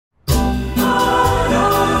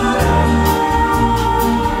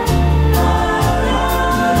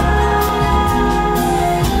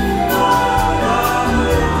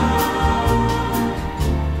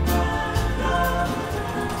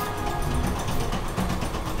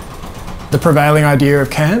The prevailing idea of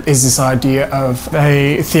camp is this idea of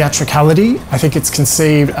a theatricality. I think it's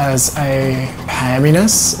conceived as a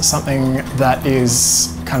hamminess, something that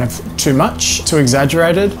is kind of too much, too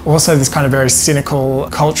exaggerated. Also this kind of very cynical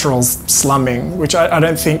cultural slumming, which I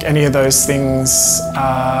don't think any of those things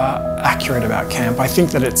are accurate about camp. I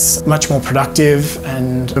think that it's much more productive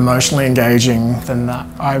and emotionally engaging than that.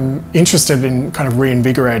 I'm interested in kind of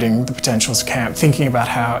reinvigorating the potentials of camp, thinking about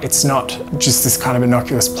how it's not just this kind of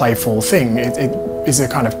innocuous, playful thing. It is a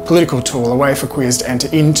kind of political tool, a way for queers to enter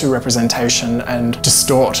into representation and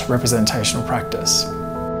distort representational practice.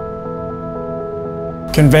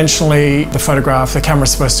 Conventionally, the camera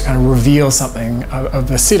is supposed to kind of reveal something of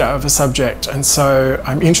the sitter, of a subject, and so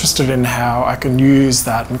I'm interested in how I can use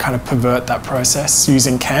that and kind of pervert that process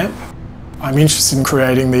using camp. I'm interested in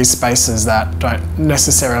creating these spaces that don't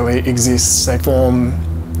necessarily exist. They form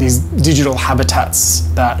these digital habitats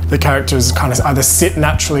that the characters kind of either sit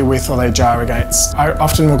naturally with or they jar against. I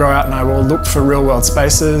often will go out and I will look for real world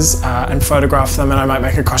spaces and photograph them, and I might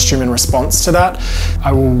make a costume in response to that.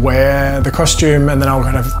 I will wear the costume and then I'll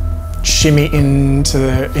kind of shimmy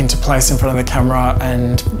into place in front of the camera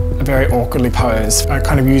and very awkwardly pose. I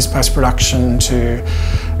kind of use post-production to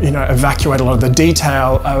evacuate a lot of the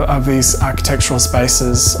detail of these architectural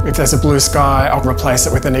spaces. If there's a blue sky, I'll replace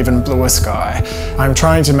it with an even bluer sky. I'm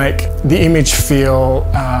trying to make the image feel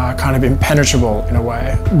kind of impenetrable in a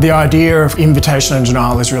way. The idea of invitation and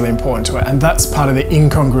denial is really important to it, and that's part of the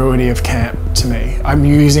incongruity of camp to me. I'm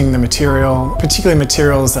using the material, particularly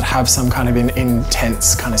materials that have some kind of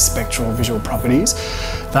intense kind of spectral visual properties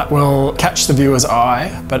that will catch the viewer's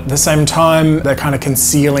eye, but at the same time they're kind of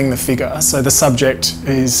concealing the figure, so the subject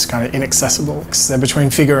is kind of inaccessible. They're between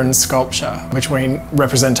figure and sculpture, between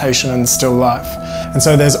representation and still life, and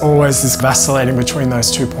so there's always this vacillating between those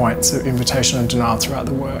 2 points of invitation and denial throughout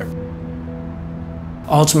the work.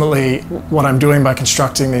 Ultimately, what I'm doing by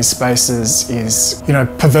constructing these spaces is,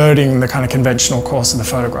 perverting the kind of conventional course of the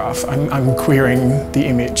photograph. I'm queering the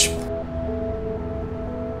image.